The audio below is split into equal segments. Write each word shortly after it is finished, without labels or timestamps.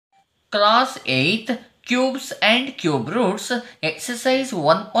Class 8 cubes and cube roots exercise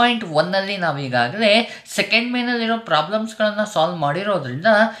 1.1ನಲ್ಲಿ ನಾವೀಗಾಗಲೇ second ಮೇನಲ್ಲಿರೋ ಪ್ರಾಬ್ಲಮ್ಸ್ಗಳನ್ನು solve ಮಾಡಿರೋದ್ರಿಂದ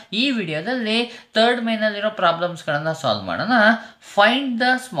ಈ ವಿಡಿಯೋದಲ್ಲಿ ಥರ್ಡ್ ಮೇನಲ್ಲಿರೋ ಪ್ರಾಬ್ಲಮ್ಸ್ಗಳನ್ನು ಸಾಲ್ವ್ ಮಾಡೋಣ. Find the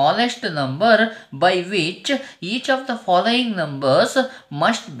smallest number by which each of the following numbers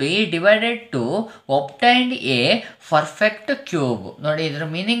must be divided to ಒಬ್ಟೈನ್ಡ್ A perfect cube. ನೋಡಿ, ಇದರ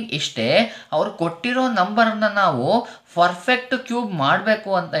meaning ಇಷ್ಟೇ. ಅವ್ರು ಕೊಟ್ಟಿರೋ ನಂಬರನ್ನು ನಾವು ಪರ್ಫೆಕ್ಟ್ ಕ್ಯೂಬ್ ಮಾಡಬೇಕು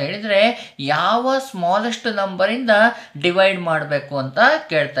ಅಂತ ಹೇಳಿದರೆ ಯಾವ ಸ್ಮಾಲೆಸ್ಟ್ ನಂಬರಿಂದ ಡಿವೈಡ್ ಮಾಡಬೇಕು ಅಂತ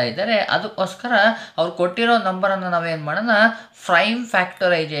ಕೇಳ್ತಾ ಇದ್ದಾರೆ. ಅದಕ್ಕೋಸ್ಕರ ಅವ್ರು ಕೊಟ್ಟಿರೋ ನಂಬರನ್ನು ನಾವೇನು ಮಾಡೋಣ, ಪ್ರೈಮ್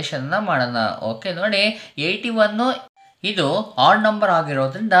ಫ್ಯಾಕ್ಟರೈಸೇಷನ್ನ ಮಾಡೋಣ. ಓಕೆ, ನೋಡಿ 81 ಇದು ಆಡ್ ನಂಬರ್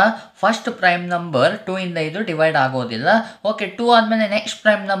ಆಗಿರೋದ್ರಿಂದ ಫಸ್ಟ್ ಪ್ರೈಮ್ ನಂಬರ್ 2 ಇಂದ ಇದು ಡಿವೈಡ್ ಆಗೋದಿಲ್ಲ. ಓಕೆ, 2 ಆದಮೇಲೆ ನೆಕ್ಸ್ಟ್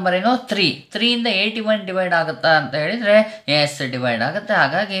ಪ್ರೈಮ್ ನಂಬರ್ ಏನು 3 ಇಂದ 81 ಡಿವೈಡ್ ಆಗುತ್ತಾ ಅಂತ ಹೇಳಿದರೆ ಎಸ್, ಡಿವೈಡ್ ಆಗುತ್ತೆ.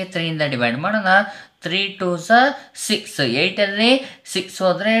 ಹಾಗಾಗಿ 3 ಇಂದ ಡಿವೈಡ್ ಮಾಡೋಣ. 3 2s 6, 8ಅಲ್ಲಿ 6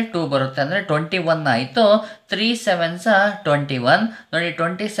 ಹೋದರೆ 2 ಬರುತ್ತೆ, ಅಂದರೆ 21 ಆಯಿತು. 3 7s 21. ನೋಡಿ,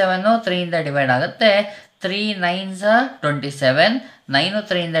 27 3 ಇಂದ ಡಿವೈಡ್ ಆಗುತ್ತೆ. 3 9s 27. 9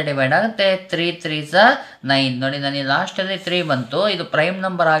 3 ಇಂದ ಡಿವೈಡ್ ಆಗುತ್ತೆ. 3 3s 9. ನೋಡಿ, ನನಗೆ ಲಾಸ್ಟಲ್ಲಿ 3 ಬಂತು. ಇದು ಪ್ರೈಮ್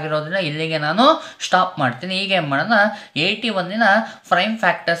ನಂಬರ್ ಆಗಿರೋದ್ರಿಂದ ಇಲ್ಲಿಗೆ ನಾನು ಸ್ಟಾಪ್ ಮಾಡ್ತೀನಿ. ಈಗ ಏನು ಮಾಡೋಣ, 81ನ prime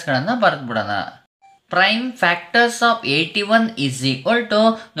ಫ್ಯಾಕ್ಟರ್ಸ್ಗಳನ್ನು ಬರೆದ್ಬಿಡೋಣ. Prime factors of 81 is equal to,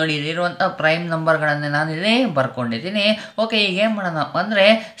 ನೋಡಿ ಇಲ್ಲಿರುವಂಥ ಪ್ರೈಮ್ ನಂಬರ್ಗಳನ್ನೇ ನಾನು ಇಲ್ಲಿ ಬರ್ಕೊಂಡಿದ್ದೀನಿ. ಓಕೆ, ಈಗ ಏನು ಮಾಡೋಣ ಅಂದರೆ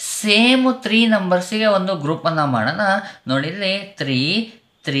ಸೇಮ್ 3 ನಂಬರ್ಸಿಗೆ ಒಂದು ಗ್ರೂಪನ್ನು ಮಾಡೋಣ. ನೋಡಿ ಇಲ್ಲಿ 3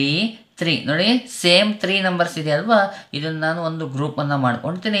 3 3. ನೋಡಿ, ಸೇಮ್ 3 ನಂಬರ್ಸ್ ಇದೆ ಅಲ್ವಾ, ಇದನ್ನು ನಾನು ಒಂದು ಗ್ರೂಪನ್ನು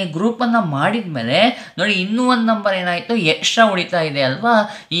ಮಾಡ್ಕೊಳ್ತೀನಿ. ಗ್ರೂಪನ್ನು ಮಾಡಿದ ಮೇಲೆ ನೋಡಿ ಇನ್ನೂ ಒಂದು ನಂಬರ್ ಏನಾಯಿತು, ಎಕ್ಸ್ಟ್ರಾ ಉಳಿತಾ ಇದೆ ಅಲ್ವಾ.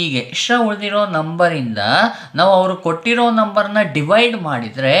 ಈಗ ಎಕ್ಸ್ಟ್ರಾ ಉಳಿದಿರೋ ನಂಬರಿಂದ ನಾವು ಅವರು ಕೊಟ್ಟಿರೋ ನಂಬರ್ನ ಡಿವೈಡ್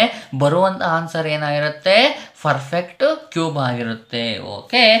ಮಾಡಿದರೆ ಬರುವಂಥ ಆನ್ಸರ್ ಏನಾಗಿರುತ್ತೆ, ಪರ್ಫೆಕ್ಟ್ ಕ್ಯೂಬ್ ಆಗಿರುತ್ತೆ.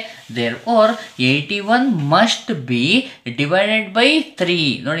 Okay, therefore 81 must be divided by 3.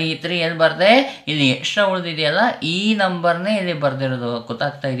 ನೋಡಿ, ಈ 3 ಎಲ್ಲಿ ಬರದೆ, ಇಲ್ಲಿ ಎಕ್ಸ್ಟ್ರಾ ಉಳಿದಿದೆಯಲ್ಲ ಈ ನಂಬರ್ನೇ ಇಲ್ಲಿ ಬರೆದಿರೋದು,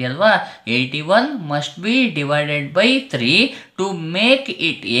 ಗೊತ್ತಾಗ್ತಾ ಇದೆಯಲ್ವಾ. 81 must be divided by 3 to make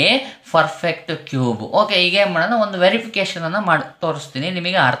it A perfect cube. Okay, ಈಗ ಏನು ಮಾಡೋಣ, ಒಂದು ವೆರಿಫಿಕೇಷನನ್ನು ಮಾಡಿ ತೋರಿಸ್ತೀನಿ,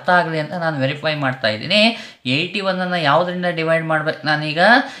 ನಿಮಗೆ ಅರ್ಥ ಆಗಲಿ ಅಂತ ನಾನು ವೆರಿಫೈ ಮಾಡ್ತಾ ಇದ್ದೀನಿ. 81ಅನ್ನು ಯಾವುದರಿಂದ ಡಿವೈಡ್ ಮಾಡಬೇಕು, ನಾನೀಗ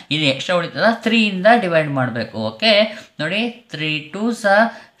ಇಲ್ಲಿ ಎಕ್ಸ್ಟ್ರಾ ಉಳಿತಲ್ಲ 3 ಇಂದ ಡಿವೈಡ್ ಮಾಡಬೇಕು. ಓಕೆ, ನೋಡಿ 3 2s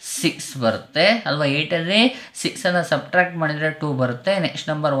 6 ಬರುತ್ತೆ ಅಲ್ವಾ. 8ಅಲ್ಲಿ 6ಅನ್ನು ಸಬ್ಟ್ರಾಕ್ಟ್ ಮಾಡಿದರೆ 2 ಬರುತ್ತೆ.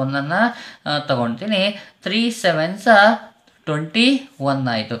 ನೆಕ್ಸ್ಟ್ ನಂಬರ್ 1ಅನ್ನು ತಗೊಳ್ತೀನಿ. 3 7s 21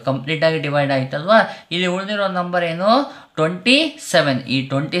 ಆಯಿತು, ಕಂಪ್ಲೀಟಾಗಿ ಡಿವೈಡ್ ಆಯಿತಲ್ವಾ. ಇಲ್ಲಿ ಉಳಿದಿರೋ ನಂಬರ್ ಏನು, 27. ಈ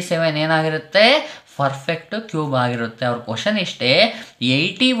 27 ಏನಾಗಿರುತ್ತೆ, ಪರ್ಫೆಕ್ಟ್ ಕ್ಯೂಬ್ ಆಗಿರುತ್ತೆ. ಅವ್ರ ಕ್ವಶನ್ ಇಷ್ಟೇ,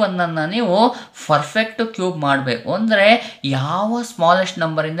 81ಅನ್ನು ನೀವು ಪರ್ಫೆಕ್ಟ್ ಕ್ಯೂಬ್ ಮಾಡಬೇಕು ಅಂದರೆ ಯಾವ ಸ್ಮಾಲೆಸ್ಟ್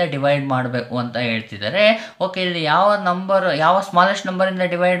ನಂಬರಿಂದ ಡಿವೈಡ್ ಮಾಡಬೇಕು ಅಂತ ಹೇಳ್ತಿದ್ದಾರೆ. ಓಕೆ, ಇಲ್ಲಿ ಯಾವ ಸ್ಮಾಲೆಸ್ಟ್ ನಂಬರಿಂದ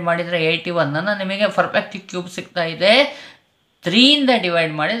ಡಿವೈಡ್ ಮಾಡಿದರೆ 81ಅನ್ನು ನಿಮಗೆ ಪರ್ಫೆಕ್ಟ್ ಕ್ಯೂಬ್ ಸಿಗ್ತಾ ಇದೆ. 3 ಇಂದ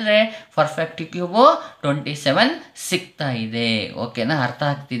ಡಿವೈಡ್ ಮಾಡಿದರೆ ಪರ್ಫೆಕ್ಟ್ ಕ್ಯೂಬು 27 ಸಿಗ್ತಾ ಇದೆ. ಓಕೆನಾ, ಅರ್ಥ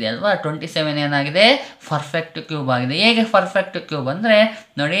ಆಗ್ತಿದೆ ಅಲ್ವಾ. 27 ಏನಾಗಿದೆ, ಪರ್ಫೆಕ್ಟ್ ಕ್ಯೂಬ್ ಆಗಿದೆ. ಹೇಗೆ ಪರ್ಫೆಕ್ಟ್ ಕ್ಯೂಬ್ ಅಂದರೆ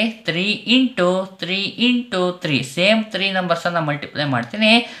ನೋಡಿ 3 ಇಂಟು 3 ಇಂಟು 3, ಸೇಮ್ 3 ನಂಬರ್ಸನ್ನು ಮಲ್ಟಿಪ್ಲೈ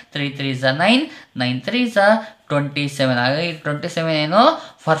ಮಾಡ್ತೀನಿ. 3 3s 9, 9 3s 27. ಹಾಗಾಗಿ 27 ಏನು,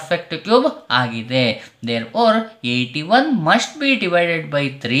 ಪರ್ಫೆಕ್ಟ್ ಕ್ಯೂಬ್ ಆಗಿದೆ. Therefore 81 must be divided by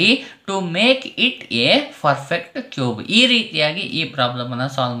 3 to make it A perfect cube. ಈ ರೀತಿಯಾಗಿ ಈ ಪ್ರಾಬ್ಲಮನ್ನು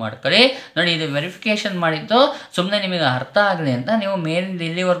ಸಾಲ್ವ್ ಮಾಡ್ಕೊಳ್ಳಿ. ನೋಡಿ, ಇದು ವೆರಿಫಿಕೇಷನ್ ಮಾಡಿದ್ದು ಸುಮ್ಮನೆ ನಿಮಗೆ ಅರ್ಥ ಆಗಲಿ ಅಂತ, ನೀವು ಮೇಲಿಂದ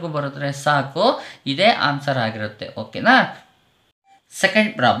ಇಲ್ಲಿವರೆಗೂ ಬರೆದ್ರೆ ಸಾಕು, ಇದೇ ಆನ್ಸರ್ ಆಗಿರುತ್ತೆ. ಓಕೆನಾ. Second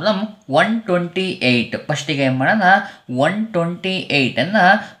problem 128. ಫಸ್ಟಿಗೆ ಏನು ಮಾಡೋಣ, 128ಅನ್ನು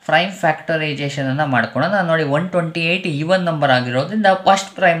ಪ್ರೈಮ್ ಫ್ಯಾಕ್ಟರೈಸೇಷನನ್ನು ಮಾಡ್ಕೊಳ್ಳೋಣ. ನೋಡಿ, 128 ಈವನ್ ನಂಬರ್ ಆಗಿರೋದ್ರಿಂದ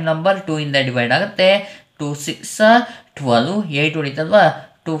ಫಸ್ಟ್ ಪ್ರೈಮ್ ನಂಬರ್ 2 ಇಂದ ಡಿವೈಡ್ ಆಗುತ್ತೆ. 2 6 12, 8 ಉಳಿತಲ್ವಾ.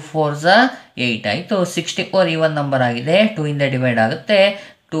 2 4s 8 ಆಯಿತು. 64 ಈವನ್ ನಂಬರ್ ಆಗಿದೆ, 2 ಇಂದ ಡಿವೈಡ್ ಆಗುತ್ತೆ.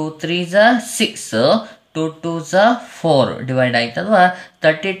 2 3s 6, 2 2s 4 ಡಿವೈಡ್ ಆಯ್ತಲ್ವಾ.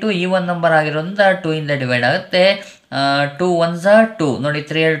 32 ಈವನ್ ನಂಬರ್ ಆಗಿರೋದ್ರಿಂದ 2 ಇಂದ ಡಿವೈಡ್ ಆಗುತ್ತೆ. 2 1s 2. ನೋಡಿ,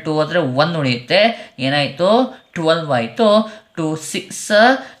 3 2 ಹೋದರೆ 1 ಉಳಿಯುತ್ತೆ, ಏನಾಯಿತು 12 ಆಯಿತು. 2 6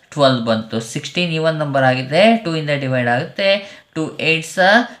 12 ಬಂತು. 16 ಈವನ್ ನಂಬರ್ ಆಗಿದೆ, 2 ಇಂದ ಡಿವೈಡ್ ಆಗುತ್ತೆ. 2 8s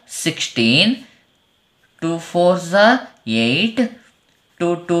 16, 2 4s 8,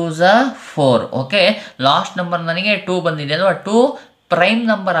 2 2s 4. Okay, last number ನನಗೆ 2 ಬಂದಿದೆ ಅಲ್ವಾ. 2 ಪ್ರೈಮ್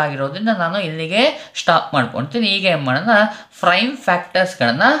ನಂಬರ್ ಆಗಿರೋದ್ರಿಂದ ನಾನು ಇಲ್ಲಿಗೆ ಸ್ಟಾಪ್ ಮಾಡ್ಕೊಳ್ತೀನಿ. ಈಗ ಏನು ಮಾಡೋಣ, ಪ್ರೈಮ್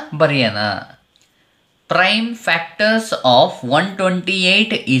ಫ್ಯಾಕ್ಟರ್ಸ್ಗಳನ್ನು ಬರೆಯೋಣ. Prime factors of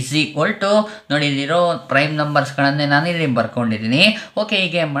 128 is equal to ನೋಡಿ ಇಲ್ಲಿರೋ ಪ್ರೈಮ್ ನಂಬರ್ಸ್ಗಳನ್ನೇ ನಾನು ಇಲ್ಲಿ ಬರ್ಕೊಂಡಿದ್ದೀನಿ. ಓಕೆ,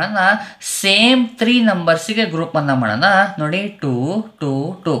 ಈಗ ಏನು ಮಾಡೋಣ, ಸೇಮ್ 3 ನಂಬರ್ಸಿಗೆ ಗ್ರೂಪನ್ನು ಮಾಡೋಣ. ನೋಡಿ 2 2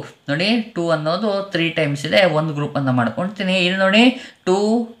 2 ನೋಡಿ 2 ಅನ್ನೋದು 3 ಟೈಮ್ಸ್ ಇದೆ, ಒಂದು ಗ್ರೂಪನ್ನು ಮಾಡ್ಕೊಳ್ತೀನಿ. ಇಲ್ಲಿ ನೋಡಿ 2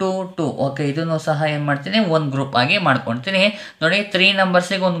 2 2 ಓಕೆ, ಇದನ್ನು ಸಹ ಏನು ಮಾಡ್ತೀನಿ, ಒಂದು ಗ್ರೂಪ್ ಆಗಿ ಮಾಡ್ಕೊಳ್ತೀನಿ. ನೋಡಿ 3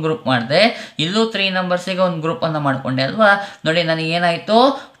 ನಂಬರ್ಸಿಗೆ ಒಂದು ಗ್ರೂಪ್ ಮಾಡಿದೆ, ಇಲ್ಲೂ 3 ನಂಬರ್ಸಿಗೆ ಒಂದು ಗ್ರೂಪನ್ನು ಮಾಡ್ಕೊಂಡೆ ಅಲ್ವಾ. ನೋಡಿ ನನಗೆ ಏನಾಯಿತು,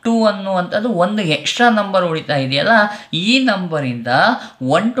 2 ಅನ್ನುವಂಥದ್ದು ಒಂದು ಎಕ್ಸ್ಟ್ರಾ ನಂಬರ್ ಉಳಿತಾ ಇದೆಯಲ್ಲ, ಈ ನಂಬರಿಂದ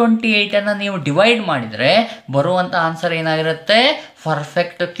 128ಅನ್ನು ನೀವು ಡಿವೈಡ್ ಮಾಡಿದರೆ ಬರುವಂಥ ಆನ್ಸರ್ ಏನಾಗಿರುತ್ತೆ,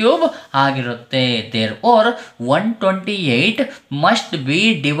 ಪರ್ಫೆಕ್ಟ್ ಕ್ಯೂಬ್ ಆಗಿರುತ್ತೆ. Therefore 128 must be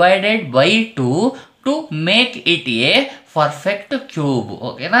divided by 2 to make it A perfect cube.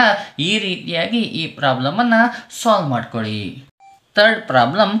 ಓಕೆನಾ, ಈ ರೀತಿಯಾಗಿ ಈ ಪ್ರಾಬ್ಲಮನ್ನು ಸಾಲ್ವ್ ಮಾಡ್ಕೊಳ್ಳಿ. Third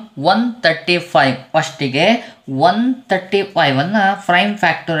problem 135. ಫಸ್ಟಿಗೆ 135ಅನ್ನು ಪ್ರೈಮ್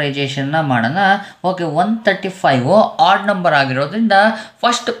ಫ್ಯಾಕ್ಟರೈಸೇಷನ್ನ ಮಾಡೋಣ. ಓಕೆ, 135 ಆಡ್ ನಂಬರ್ ಆಗಿರೋದ್ರಿಂದ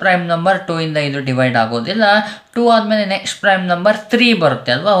ಫಸ್ಟ್ ಪ್ರೈಮ್ ನಂಬರ್ 2 ಇಂದ ಇದು ಡಿವೈಡ್ ಆಗೋದಿಲ್ಲ. 2 ಆದಮೇಲೆ ನೆಕ್ಸ್ಟ್ ಪ್ರೈಮ್ ನಂಬರ್ 3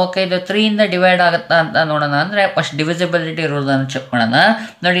 ಬರುತ್ತೆ ಅಲ್ವಾ. ಓಕೆ, ಇದು 3 ಇಂದ ಡಿವೈಡ್ ಆಗುತ್ತಾ ಅಂತ ನೋಡೋಣ. ಅಂದರೆ ಫಸ್ಟ್ ಡಿವಿಸಿಬಿಲಿಟಿ ರೂಲನ್ನು ಚೆಕ್ ಮಾಡೋಣ.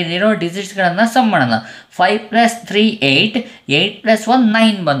 ನೋಡಿ ಇಲ್ಲಿರೋ ಡಿಜಿಟ್ಸ್ಗಳನ್ನು ಸಮ್ ಮಾಡೋಣ. 5 + 3 8, 8 + 1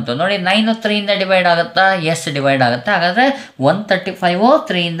 9 ಬಂತು. ನೋಡಿ 9 3 ಇಂದ ಡಿವೈಡ್ ಆಗುತ್ತಾ, ಎಸ್ ಡಿವೈಡ್ ಆಗುತ್ತೆ. ಹಾಗಾದರೆ 135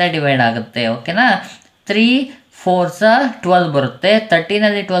 3 ಇಂದ ಡಿವೈಡ್ ಆಗುತ್ತೆ. ಓಕೆನಾ, 3 4s 12 ಬರುತ್ತೆ.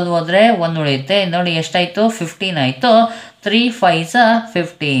 13ನಲ್ಲಿ 12 ಹೋದರೆ 1 ಉಳಿಯುತ್ತೆ. ನೋಡಿ ಎಷ್ಟಾಯಿತು, 15 ಆಯಿತು. 3 5s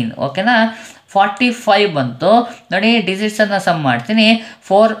 15. ಓಕೆನಾ, 45 ಬಂತು. ನೋಡಿ ಡಿಜಿಟ್ಸನ್ನು ಸಮ್ ಮಾಡ್ತೀನಿ.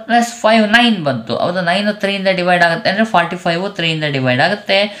 4 + 5 9 ಬಂತು. ಹೌದು, 9 3 ಇಂದ ಡಿವೈಡ್ ಆಗುತ್ತೆ ಅಂದರೆ 45 3 ಇಂದ ಡಿವೈಡ್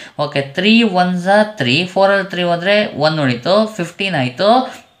ಆಗುತ್ತೆ. ಓಕೆ, 3 1s 3, 4ಅಲ್ಲಿ 3 ಹೋದರೆ 1 ಉಳಿತು, 15 ಆಯಿತು.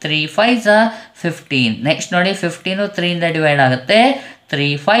 3 5s 15. ನೆಕ್ಸ್ಟ್ ನೋಡಿ 15 3 ಇಂದ ಡಿವೈಡ್ ಆಗುತ್ತೆ. 3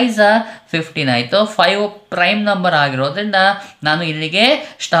 5s 15 ಆಯಿತು. 5 ಪ್ರೈಮ್ ನಂಬರ್ ಆಗಿರೋದ್ರಿಂದ ನಾನು ಇಲ್ಲಿಗೆ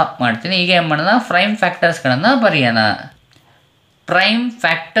ಸ್ಟಾಪ್ ಮಾಡ್ತೀನಿ. ಈಗ ಏನು ಮಾಡೋಣ, ಪ್ರೈಮ್ ಫ್ಯಾಕ್ಟರ್ಸ್ಗಳನ್ನು ಬರೆಯೋಣ. Prime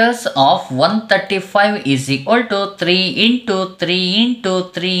factors of 135 is equal to 3 × 3 ×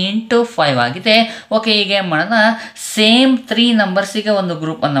 3 × 5 ಆಗಿದೆ. ಓಕೆ, ಈಗ ಏನು ಮಾಡೋಣ, ಸೇಮ್ 3 ನಂಬರ್ಸಿಗೆ ಒಂದು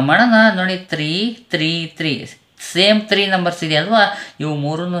ಗ್ರೂಪನ್ನು ಮಾಡೋಣ. ನೋಡಿ 3 3 3 ಸೇಮ್ 3 ನಂಬರ್ಸ್ ಇದೆಯಲ್ವಾ, ಇವು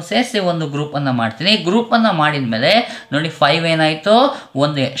ಮೂರನ್ನು ಸೇರಿಸಿ ಒಂದು ಗ್ರೂಪನ್ನು ಮಾಡ್ತೀನಿ. ಗ್ರೂಪನ್ನು ಮಾಡಿದ ಮೇಲೆ ನೋಡಿ 5 ಏನಾಯಿತು,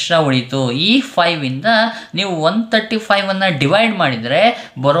 ಒಂದು ಎಕ್ಸ್ಟ್ರಾ ಉಳಿತು. ಈ 5ಇಂದ ನೀವು 135ಅನ್ನು ಡಿವೈಡ್ ಮಾಡಿದರೆ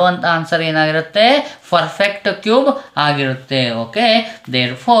ಬರುವಂಥ ಆನ್ಸರ್ ಏನಾಗಿರುತ್ತೆ, ಪರ್ಫೆಕ್ಟ್ ಕ್ಯೂಬ್ ಆಗಿರುತ್ತೆ. Okay,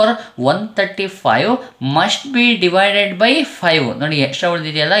 therefore 135 must be divided by 5. ನೋಡಿ ಎಕ್ಸ್ಟ್ರಾ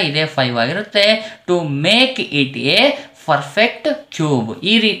ಉಳಿದಿದೆಯಲ್ಲ, ಇದೇ 5 ಆಗಿರುತ್ತೆ. To make it A perfect cube.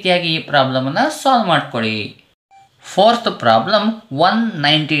 ಈ ರೀತಿಯಾಗಿ ಈ ಪ್ರಾಬ್ಲಮನ್ನು ಸಾಲ್ವ್ ಮಾಡ್ಕೊಳ್ಳಿ. Fourth problem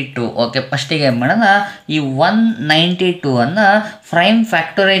 192. ಓಕೆ, ಫಸ್ಟಿಗೆ ಮಾಡೋಣ, ಈ 192ಅನ್ನು ಪ್ರೈಮ್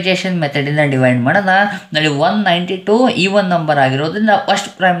ಫ್ಯಾಕ್ಟರೈಸೇಷನ್ ಮೆಥಡಿಂದ ಡಿವೈಡ್ ಮಾಡೋಣ. ನೋಡಿ 192 ಈವನ್ ನಂಬರ್ ಆಗಿರೋದ್ರಿಂದ ಫಸ್ಟ್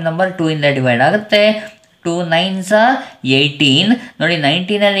ಪ್ರೈಮ್ ನಂಬರ್ 2 ಇಂದ ಡಿವೈಡ್ ಆಗುತ್ತೆ. 2 9s 18. ನೋಡಿ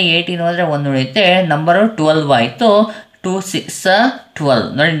 19ನಲ್ಲಿ 18 ಹೋದರೆ 1 ಉಳಿಯುತ್ತೆ, ನಂಬರು 12 ಆಯಿತು. 2 6 12.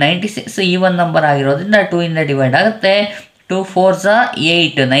 ನೋಡಿ 96 ಈವನ್ ನಂಬರ್ ಆಗಿರೋದ್ರಿಂದ 2 ಇಂದ ಡಿವೈಡ್ ಆಗುತ್ತೆ. 2 4s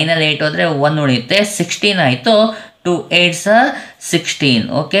 8. 9ನಲ್ಲಿ 8 ಹೋದರೆ 1 ಉಳಿಯುತ್ತೆ, 16 ಆಯಿತು. 2 8s 16.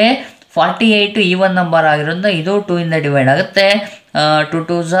 ಓಕೆ, 48 ಈವನ್ ನಂಬರ್ ಆಗಿರೋದ್ರಿಂದ ಇದು 2 ಇಂದ ಡಿವೈಡ್ ಆಗುತ್ತೆ. 2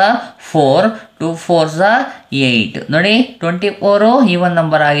 2s 4, 2 4s 8. ನೋಡಿ 24 ಈವನ್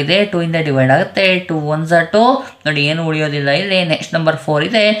ನಂಬರ್ ಆಗಿದೆ, 2 ಇಂದ ಡಿವೈಡ್ ಆಗುತ್ತೆ. 2 1s 2. ನೋಡಿ ಏನು ಉಳಿಯೋದಿಲ್ಲ ಇಲ್ಲಿ. ನೆಕ್ಸ್ಟ್ ನಂಬರ್ 4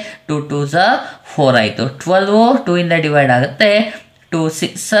 ಇದೆ, 2 2s 4 ಆಯಿತು. 12 2 ಇಂದ ಡಿವೈಡ್ ಆಗುತ್ತೆ. 2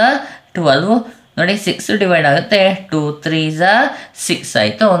 6 12. ನೋಡಿ 6 ಡಿವೈಡ್ ಆಗುತ್ತೆ. 2 3s 6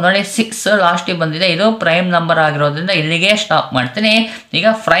 ಆಯಿತು. ನೋಡಿ 6 ಲಾಸ್ಟಿಗೆ ಬಂದಿದೆ, ಇದು ಪ್ರೈಮ್ ನಂಬರ್ ಆಗಿರೋದ್ರಿಂದ ಇಲ್ಲಿಗೆ ಸ್ಟಾಪ್ ಮಾಡ್ತೀನಿ. ಈಗ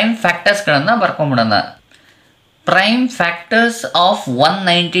prime ಫ್ಯಾಕ್ಟರ್ಸ್ಗಳನ್ನು ಬರ್ಕೊಂಬಿಡೋಣ. Prime factors of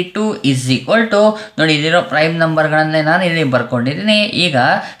 192 is equal to, ನೋಡಿ ಇಲ್ಲಿರೋ ಪ್ರೈಮ್ ನಂಬರ್ಗಳನ್ನೇ ನಾನು ಇಲ್ಲಿ ಬರ್ಕೊಂಡಿದ್ದೀನಿ. ಈಗ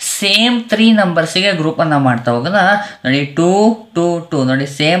ಸೇಮ್ 3 ನಂಬರ್ಸಿಗೆ ಗ್ರೂಪನ್ನು ಮಾಡ್ತಾ ಹೋಗೋಣ. ನೋಡಿ 2 2 2. ನೋಡಿ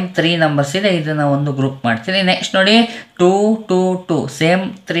ಸೇಮ್ 3 ನಂಬರ್ಸ್ ಇದೆ, ಇದನ್ನು ಒಂದು ಗ್ರೂಪ್ ಮಾಡ್ತೀನಿ. ನೆಕ್ಸ್ಟ್ ನೋಡಿ 2 2 2 ಸೇಮ್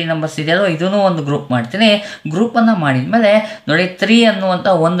 3 ನಂಬರ್ಸ್ ಇದೆಯಲ್ವ, ಇದನ್ನು ಒಂದು ಗ್ರೂಪ್ ಮಾಡ್ತೀನಿ. ಗ್ರೂಪನ್ನು ಮಾಡಿದ ಮೇಲೆ ನೋಡಿ 3 ಅನ್ನುವಂಥ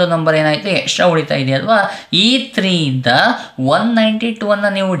ಒಂದು ನಂಬರ್ ಏನಾಯಿತು, ಎಕ್ಸ್ಟ್ರಾ ಉಳಿತಾ ಇದೆಯಲ್ವಾ. ಈ 3ಇಂದ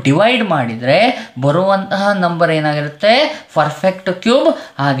 192ಅನ್ನು ನೀವು ಡಿವೈಡ್ ಮಾಡಿದರೆ ಬರುವಂತಹ ನಂಬರ್ ಏನಾಗಿರುತ್ತೆ, ಪರ್ಫೆಕ್ಟ್ ಕ್ಯೂಬ್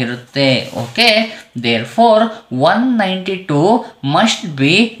ಆಗಿರುತ್ತೆ. Okay, therefore 192 must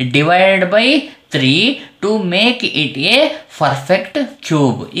be divided by 3 to make it A perfect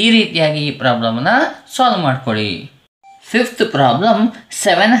cube. ಈ ರೀತಿಯಾಗಿ ಈ ಪ್ರಾಬ್ಲಮ್ನ ಸಾಲ್ವ್ ಮಾಡ್ಕೊಳ್ಳಿ. Fifth problem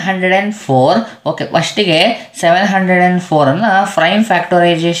 704. ಓಕೆ, ಫಸ್ಟಿಗೆ 704ಅನ್ನು ಪ್ರೈಮ್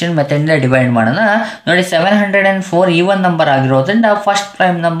ಫ್ಯಾಕ್ಟರೈಸೇಷನ್ ಮೆಥಡಿಂದ ಡಿವೈಡ್ ಮಾಡೋಣ. ನೋಡಿ 704 ಈವನ್ ನಂಬರ್ ಆಗಿರೋದ್ರಿಂದ ಫಸ್ಟ್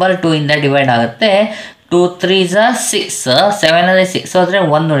ಪ್ರೈಮ್ ನಂಬರ್ 2 ಇಂದ ಡಿವೈಡ್ ಆಗುತ್ತೆ. 2 3s 6. 7ನಲ್ಲಿ 6 ಹೋದರೆ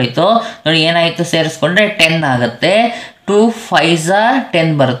 1 ಉಳಿತು. ನೋಡಿ ಏನಾಯಿತು, ಸೇರಿಸ್ಕೊಂಡ್ರೆ 10 ಆಗುತ್ತೆ. 2 5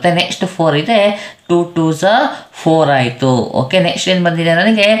 10 ಬರುತ್ತೆ. ನೆಕ್ಸ್ಟ್ 4 ಇದೆ, 2 2 4 ಆಯಿತು. ಓಕೆ, ನೆಕ್ಸ್ಟ್ ಏನು ಬಂದಿದೆ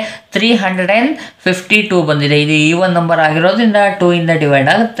ನನಗೆ 352 ಬಂದಿದೆ. ಇದು ಈವನ್ ನಂಬರ್ ಆಗಿರೋದ್ರಿಂದ 2 ಇಂದ ಡಿವೈಡ್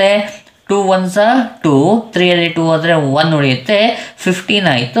ಆಗುತ್ತೆ. 2 1 2, 3 2 ಹೋದರೆ 1 ಉಳಿಯುತ್ತೆ, 15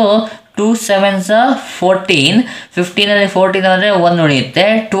 ಆಯಿತು. 2 7 14, 15 14 ಅಂದರೆ 1 ಉಳಿಯುತ್ತೆ,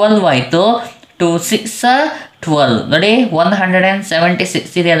 12 ಆಯಿತು. 2 6 12 ನೋಡಿ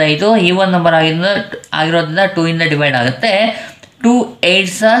 176 ಇದೆಯಲ್ಲ, ಇದು ಈವನ್ ನಂಬರ್ ಆಗಿರೋದ್ರಿಂದ 2 ಇಂದ ಡಿವೈಡ್ ಆಗುತ್ತೆ. 2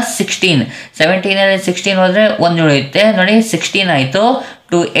 8 16, 17 16 ಹೋದರೆ 1 ಉಳಿಯುತ್ತೆ ನೋಡಿ, 16 ಆಯಿತು.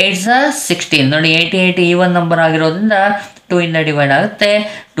 2 8 16 ನೋಡಿ 88 ಈವನ್ ನಂಬರ್ ಆಗಿರೋದ್ರಿಂದ 2 ಇಂದ ಡಿವೈಡ್ ಆಗುತ್ತೆ.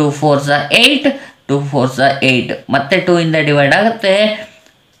 2 4 8, 2 4 8 ಮತ್ತೆ 2 ಇಂದ ಡಿವೈಡ್ ಆಗುತ್ತೆ.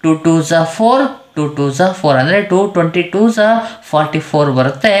 2 2 4, 2 2 4 ಅಂದರೆ 2 22 44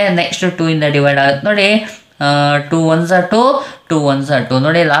 ಬರುತ್ತೆ. ನೆಕ್ಸ್ಟ್ 2 ಇಂದ ಡಿವೈಡ್ ಆಗುತ್ತೆ ನೋಡಿ. 2 1 2, 2 1 2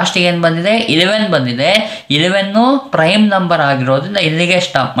 ನೋಡಿ ಲಾಸ್ಟಿಗೆ ಏನು ಬಂದಿದೆ 11 ಬಂದಿದೆ. 11 ಪ್ರೈಮ್ ನಂಬರ್ ಆಗಿರೋದ್ರಿಂದ ಇಲ್ಲಿಗೆ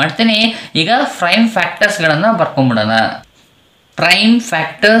ಸ್ಟಾಪ್ ಮಾಡ್ತೀನಿ. ಈಗ prime ಫ್ಯಾಕ್ಟರ್ಸ್ಗಳನ್ನು ಬರ್ಕೊಂಬಿಡೋಣ. Prime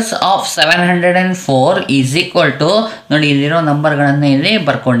factors of 704 is equal to ನೋಡಿ ಇಲ್ಲಿರೋ ನಂಬರ್ಗಳನ್ನು ಇಲ್ಲಿ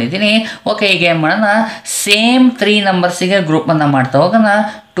ಬರ್ಕೊಂಡಿದ್ದೀನಿ. ಓಕೆ, ಈಗ ಏನು ಮಾಡೋಣ, ಸೇಮ್ 3 ನಂಬರ್ಸಿಗೆ ಗ್ರೂಪನ್ನು ಮಾಡ್ತಾ ಹೋಗೋಣ.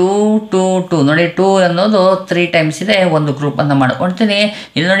 2 2 2 ನೋಡಿ 2 ಅನ್ನೋದು 3 ಟೈಮ್ಸ್ ಇದೆ, ಒಂದು ಗ್ರೂಪನ್ನು ಮಾಡ್ಕೊಳ್ತೀನಿ.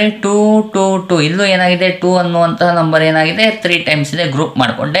 ಇಲ್ಲಿ ನೋಡಿ 2 2 2 ಇಲ್ಲೂ ಏನಾಗಿದೆ 2 ಅನ್ನುವಂತಹ ನಂಬರ್ ಏನಾಗಿದೆ 3 ಟೈಮ್ಸ್ ಇದೆ, ಗ್ರೂಪ್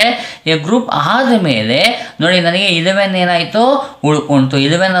ಮಾಡಿಕೊಂಡೆ. ಈ ಗ್ರೂಪ್ ಆದ ಮೇಲೆ ನೋಡಿ ನನಗೆ 11 ಏನಾಯಿತು ಉಳ್ಕೊಳ್ತು.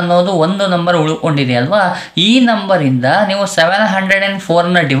 11 ಅನ್ನೋದು ಒಂದು ನಂಬರ್ ಉಳ್ಕೊಂಡಿದೆ ಅಲ್ವಾ. ಈ ನಂಬರಿಂದ ನೀವು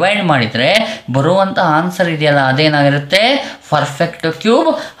 704ನ ಡಿವೈಡ್ ಮಾಡಿದರೆ ಬರುವಂಥ ಆನ್ಸರ್ ಇದೆಯಲ್ಲ ಅದೇನಾಗಿರುತ್ತೆ ಪರ್ಫೆಕ್ಟ್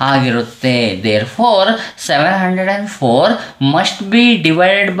ಕ್ಯೂಬ್ ಆಗಿರುತ್ತೆ. Therefore 704 must be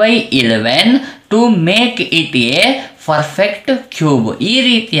divided by 11 to make it a perfect cube. ಈ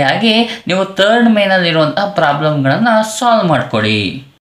ರೀತಿಯಾಗಿ ನೀವು ಥರ್ಡ್ ಮೇನಲ್ಲಿರುವಂತಹ ಪ್ರಾಬ್ಲಮ್ಗಳನ್ನು ಸಾಲ್ವ್ ಮಾಡ್ಕೊಳ್ಳಿ.